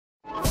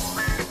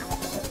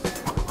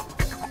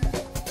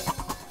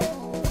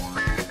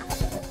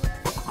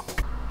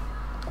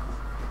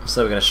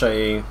So we're going to show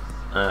you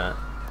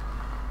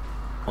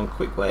one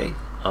quick way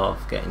of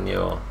getting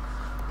your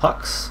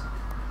pucks,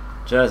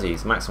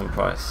 jerseys, maximum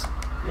price,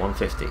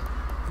 $150.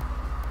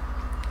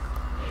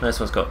 This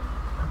one's got,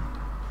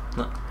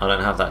 no, I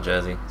don't have that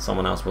jersey,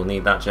 someone else will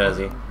need that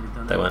jersey,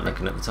 they weren't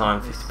looking at the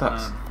time,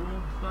 $50.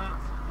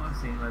 I've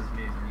seen loads of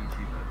videos on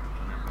YouTube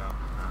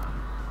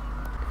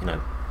You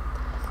know,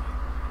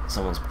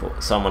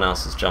 someone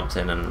else has jumped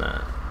in and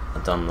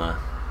done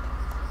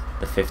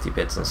the 50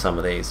 bids on some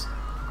of these.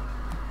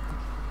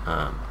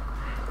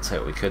 So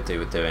what we could do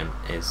with doing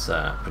is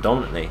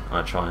predominantly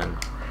I try and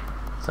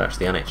search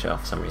the NHL.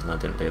 For some reason I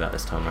didn't do that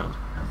this time around.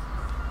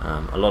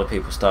 A lot of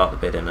people start the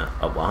bidding at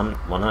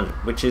 100,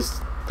 which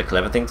is the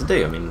clever thing to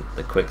do. I mean,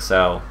 the quick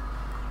sell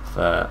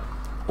for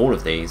all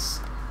of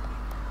these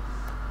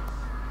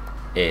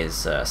is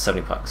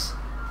 $70.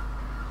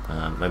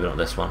 Maybe not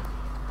this one,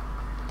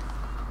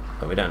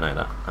 but we don't know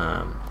that.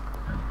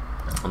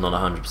 I'm not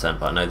 100%,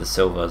 but I know the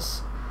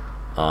silvers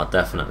are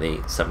definitely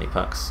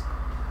 $70.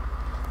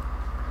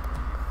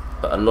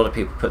 But a lot of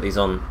people put these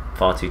on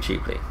far too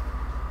cheaply,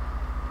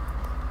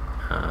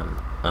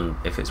 and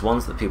if it's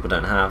ones that people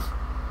don't have,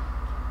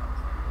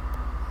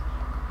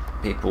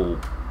 people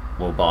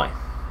will buy.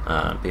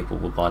 People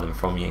will buy them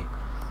from you.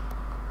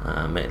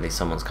 Admittedly,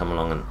 someone's come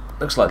along and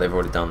looks like they've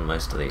already done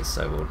most of these,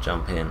 so we'll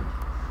jump in.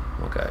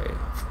 We'll go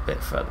a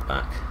bit further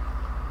back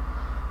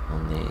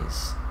on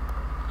these,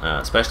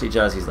 especially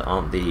jerseys that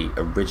aren't the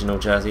original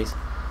jerseys,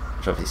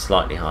 which are obviously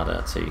slightly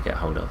harder to get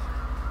hold of.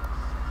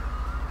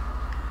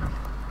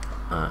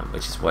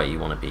 Which is where you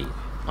want to be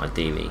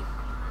ideally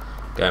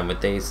going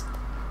with these,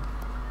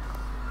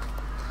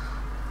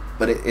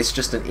 but it's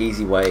just an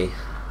easy way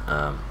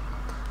to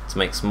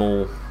make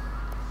small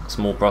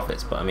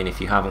profits. But I mean,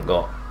 if you haven't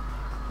got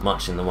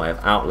much in the way of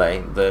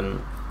outlay,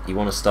 then you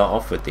want to start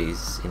off with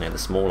these, you know, the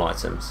small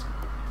items,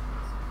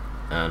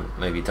 and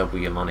maybe double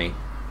your money.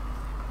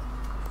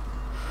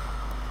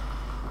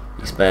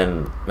 You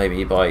spend, maybe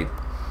you buy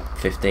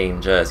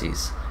 15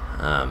 jerseys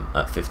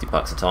at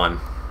 $50 a time,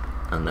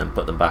 and then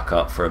put them back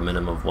up for a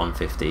minimum of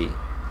 150.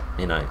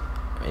 You know,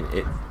 I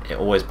mean, it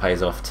always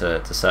pays off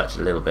to search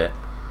a little bit,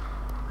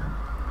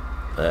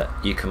 but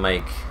you can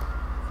make,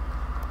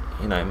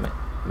 you know,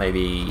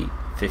 maybe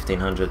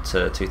 $1,500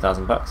 to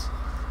 $2,000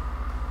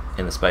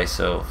 in the space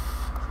of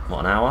what,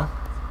 an hour.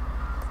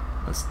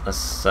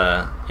 That's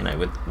you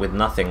know, with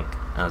nothing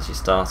as you're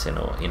starting,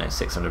 or you know,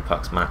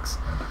 $600 max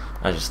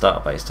as your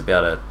starter base, to be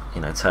able to, you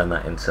know, turn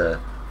that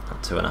into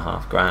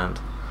 $2.5 grand.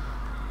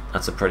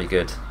 That's a pretty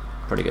good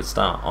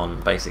start on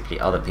basically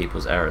other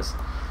people's errors,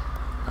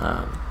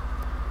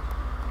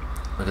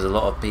 because a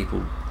lot of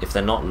people, if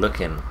they're not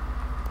looking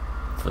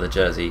for the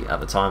jersey at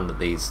the time that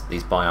these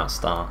buyouts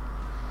start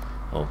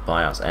or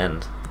buyouts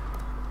end,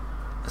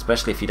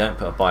 especially if you don't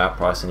put a buyout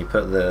price and you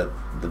put the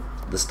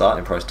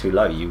starting price too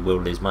low, you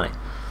will lose money.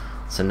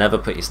 So never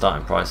put your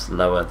starting price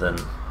lower than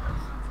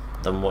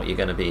what you're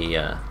going to be,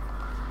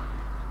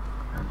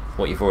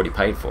 what you've already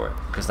paid for it,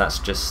 because that's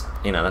just,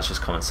 you know, that's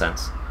just common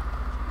sense.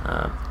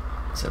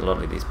 So a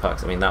lot of these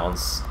pucks, I mean, that one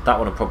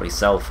will probably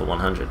sell for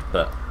 100,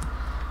 but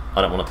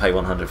I don't want to pay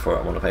 100 for it.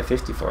 I want to pay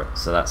 50 for it.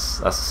 So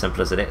that's as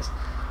simple as it is.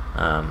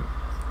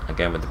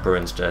 Again, with the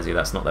Bruins jersey,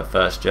 that's not their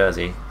first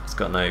jersey. It's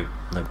got no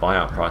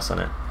buyout price on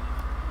it.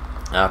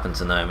 I happen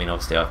to know, I mean,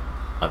 obviously I've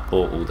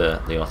bought all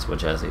the Ottawa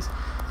jerseys.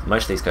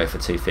 Most of these go for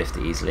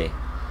 $250 easily.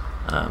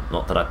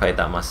 Not that I paid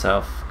that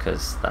myself,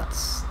 because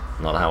that's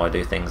not how I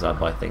do things. I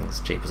buy things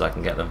cheap as I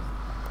can get them.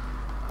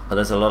 But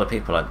there's a lot of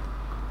people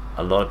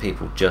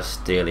just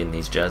stealing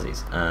these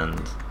jerseys,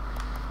 and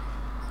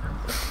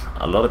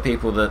a lot of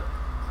people that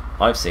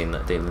I've seen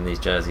that deal in these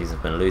jerseys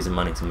have been losing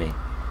money to me,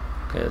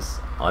 because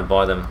I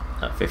buy them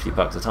at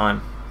 $50 a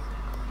time,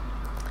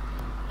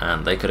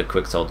 and they could have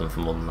quick sold them for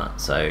more than that.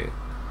 So,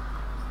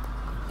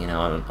 you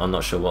know, I'm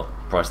not sure what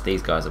price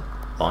these guys are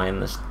buying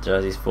the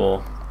jerseys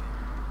for,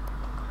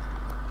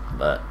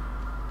 but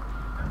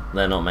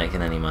they're not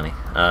making any money.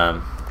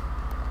 I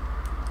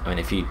mean,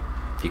 if you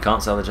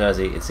can't sell the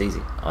jersey, it's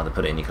easy. Either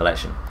put it in your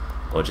collection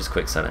or just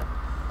quick sell it.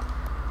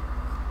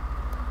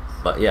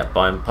 But yeah,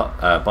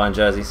 buying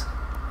jerseys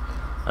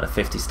at a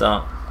 50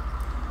 start.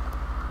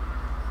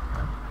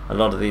 A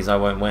lot of these I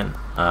won't win,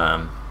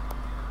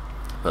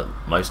 but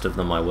most of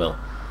them I will.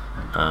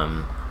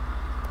 I've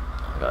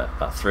got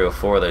about 3 or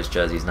 4 of those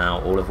jerseys now,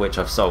 all of which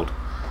I've sold.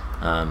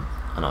 And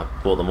I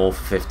bought them all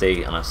for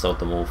 50, and I've sold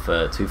them all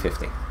for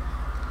 250.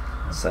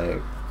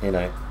 So, you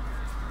know,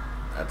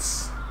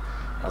 that's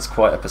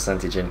quite a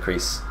percentage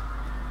increase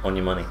on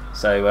your money.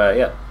 So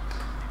yeah,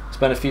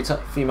 spend a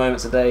few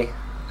moments a day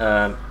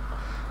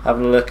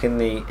having a look in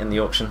the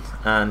auction,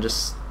 and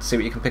just see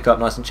what you can pick up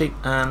nice and cheap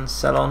and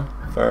sell on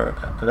for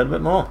a little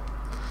bit more.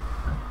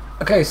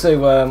 Okay,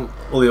 so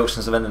all the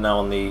auctions have ended now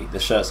on the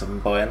shirts I've been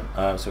buying.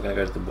 So we're going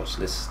to go to the watch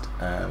list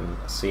and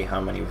see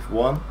how many we've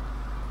won,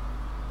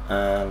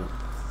 and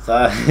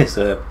that is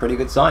a pretty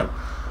good sign.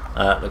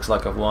 Looks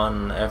like I've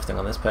won everything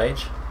on this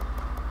page,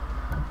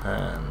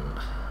 and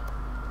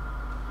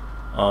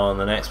on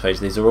the next page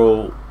these are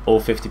all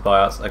 50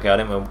 buyouts. Okay, I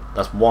didn't win,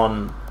 that's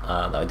one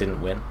that I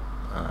didn't win.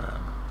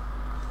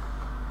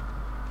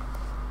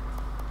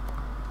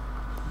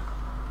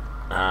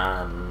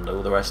 And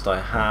all the rest I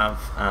have,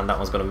 and that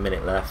one's got a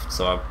minute left,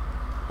 so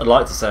I'd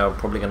like to say I'm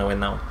probably going to win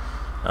that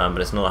one,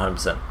 but it's not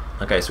 100%.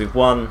 Okay, so we've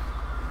won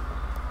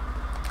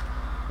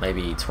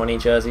maybe 20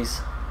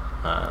 jerseys,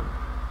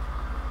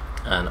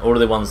 and all of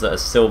the ones that are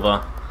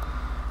silver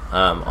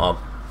are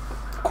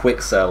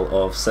quick sell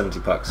of 70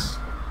 pucks,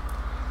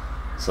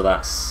 so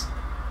that's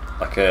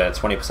like a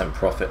 20%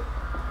 profit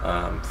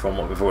from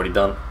what we've already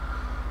done,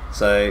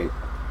 so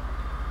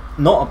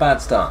not a bad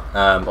start.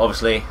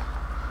 Obviously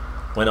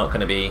we're not going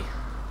to be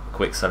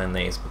quick selling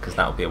these because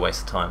that would be a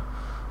waste of time.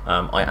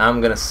 I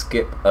am going to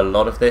skip a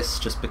lot of this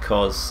just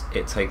because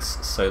it takes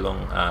so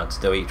long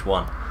to do each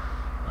one,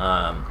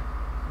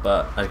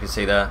 but as you can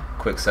see there,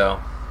 quick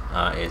sell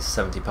is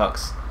 70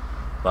 pucks,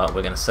 but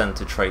we're going to send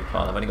to trade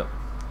pile. I've only got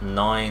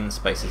 9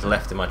 spaces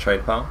left in my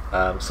trade pile,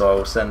 so I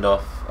will send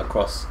off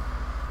across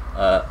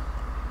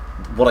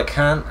what I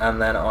can, and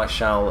then I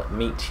shall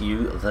meet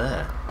you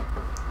there.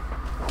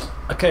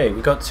 Okay,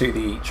 we got to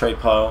the trade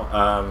pile.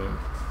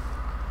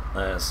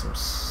 There's some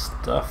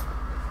stuff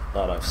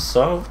that I've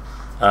sold.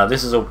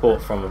 This is all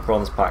bought from a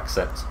bronze pack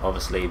set,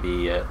 obviously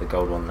the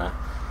gold one there,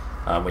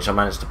 which I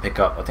managed to pick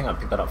up. I think I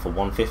picked that up for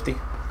 150.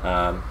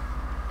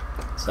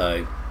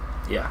 So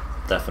yeah,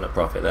 definite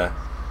profit there.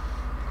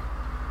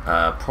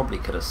 Probably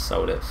could have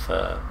sold it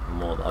for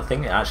more. I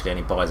think it actually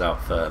only buys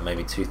out for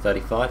maybe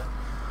 235,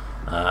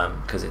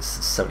 because it's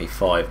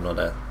 75, not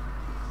a.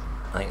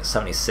 I think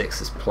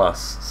 76 is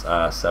plus.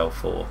 Sell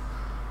for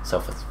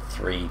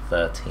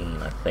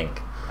 313, I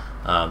think.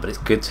 But it's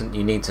good to,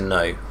 you need to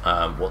know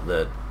what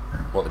the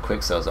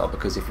quick sales are,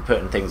 because if you're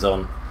putting things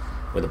on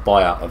with a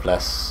buyout of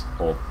less,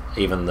 or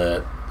even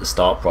the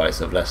start price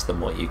of less than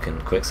what you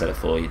can quick sell it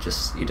for, you're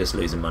just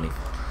losing money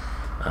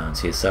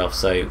to yourself.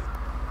 So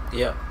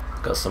yeah,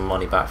 got some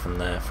money back from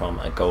there from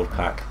a gold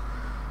pack,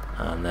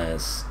 and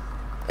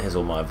here's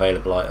all my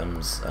available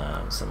items,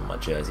 some of my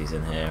jerseys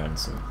in here, and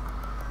some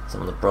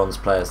of the bronze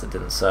players that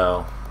didn't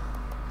sell.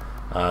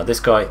 This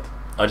guy,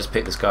 I just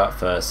picked this guy up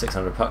for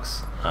 600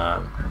 pucks.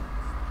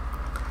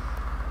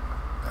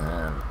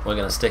 And we're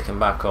going to stick him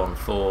back on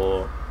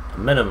for a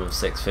minimum of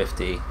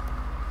 650,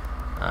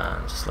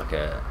 and just like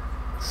a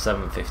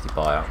 750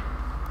 buyout.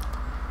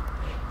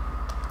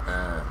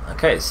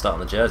 Okay, let's start on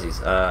the jerseys.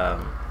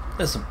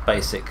 There's some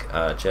basic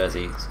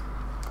jerseys.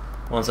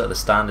 Ones that are the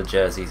standard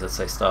jerseys, I'd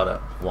say start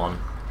at 1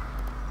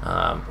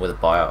 with a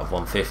buyout of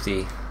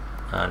 150,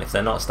 and if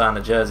they're not a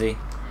standard jersey,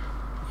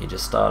 you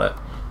just start at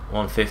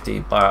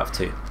 150, buyout of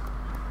 2,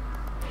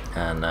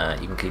 and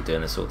you can keep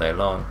doing this all day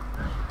long.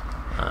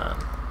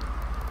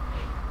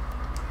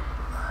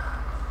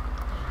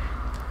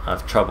 I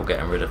have trouble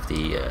getting rid of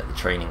the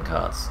training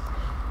cards.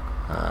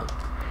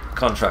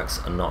 Contracts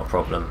are not a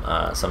problem.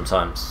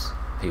 Sometimes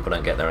people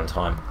don't get there in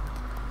time,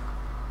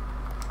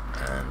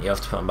 and you have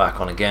to put them back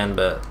on again,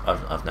 but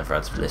I've never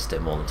had to list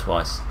it more than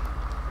twice.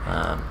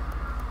 I'm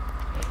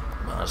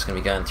just going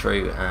to be going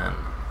through, and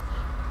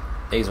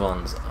these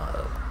ones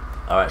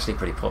are actually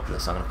pretty popular,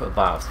 so I'm going to put a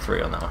buyout of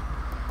 3 on that one,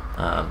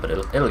 but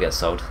it'll get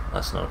sold,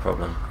 that's not a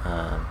problem.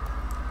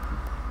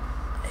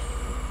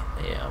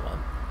 Yeah, well,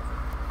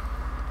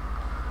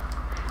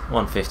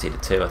 150 to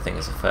 2 I think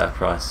is a fair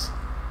price.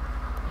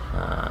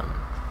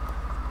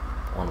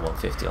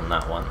 150 on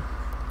that one.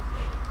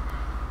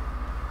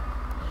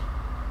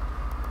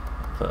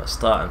 Put a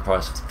starting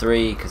price of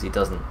 3 because he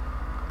doesn't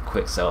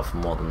quick sell for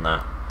more than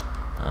that.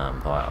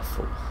 Buy out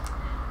 4.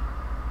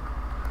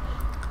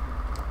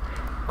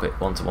 Quick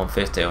 1 to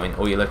 150. I mean,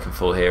 all you're looking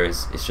for here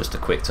is just a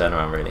quick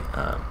turnaround, really.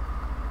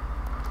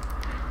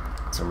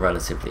 It's a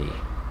relatively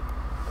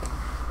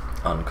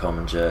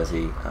uncommon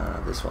jersey.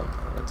 This one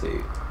I'm going to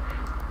do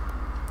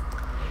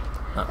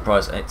that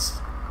price.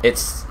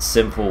 It's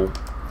simple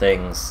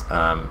things.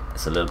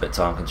 It's a little bit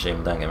time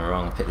consuming, don't get me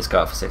wrong. I picked this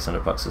guy up for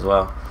 600 bucks as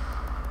well.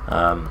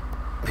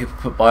 People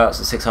put buyouts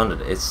at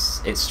 600.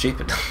 It's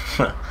stupid.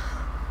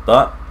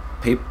 But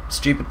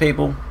stupid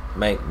people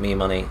make me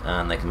money,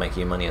 and they can make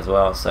you money as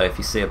well. So if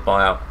you see a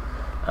buyout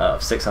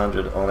of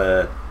 600 on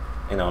a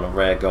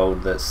rare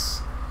gold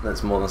that's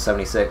more than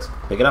 76,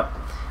 pick it up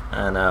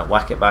and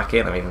whack it back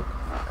in. I mean,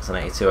 it's an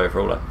 82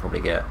 overall. I can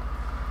probably get.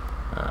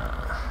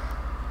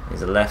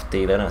 He's a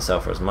lefty. They don't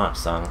sell for as much,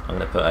 so I'm going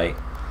to put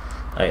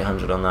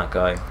 800 on that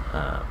guy.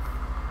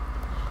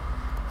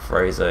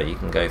 Fraser, you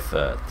can go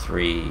for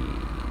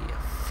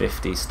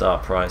 350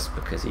 start price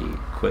because he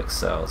quick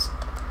sells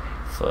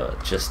for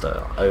just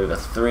over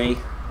 3.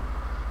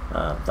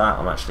 That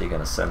I'm actually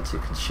going to send to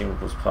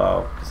consumables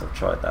pile because I've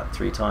tried that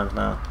 3 times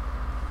now.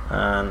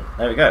 And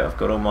there we go. I've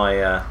got all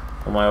my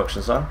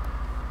auctions on.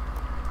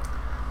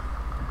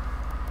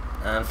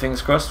 And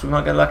fingers crossed we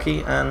might get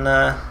lucky, and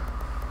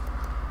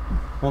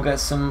we'll get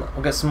some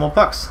more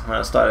pucks.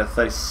 I started at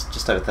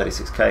just over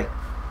 36k.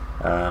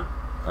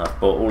 I've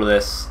bought all of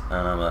this,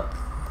 and I'm at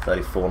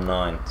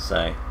 34.9,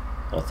 so,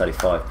 or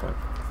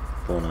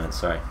 35.49.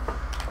 Sorry.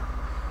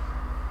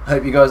 I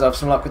hope you guys have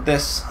some luck with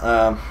this.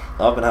 I've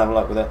been having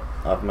luck with it.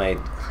 I've made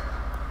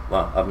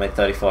well, I've made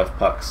 35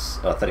 pucks,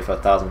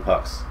 35,000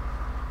 pucks,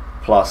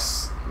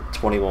 plus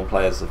 21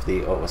 players of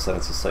the Ottawa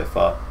Senators so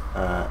far,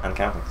 and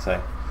counting.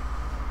 So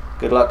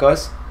good luck,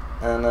 guys,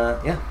 and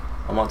yeah,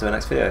 I might do a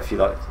next video if you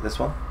like this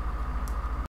one.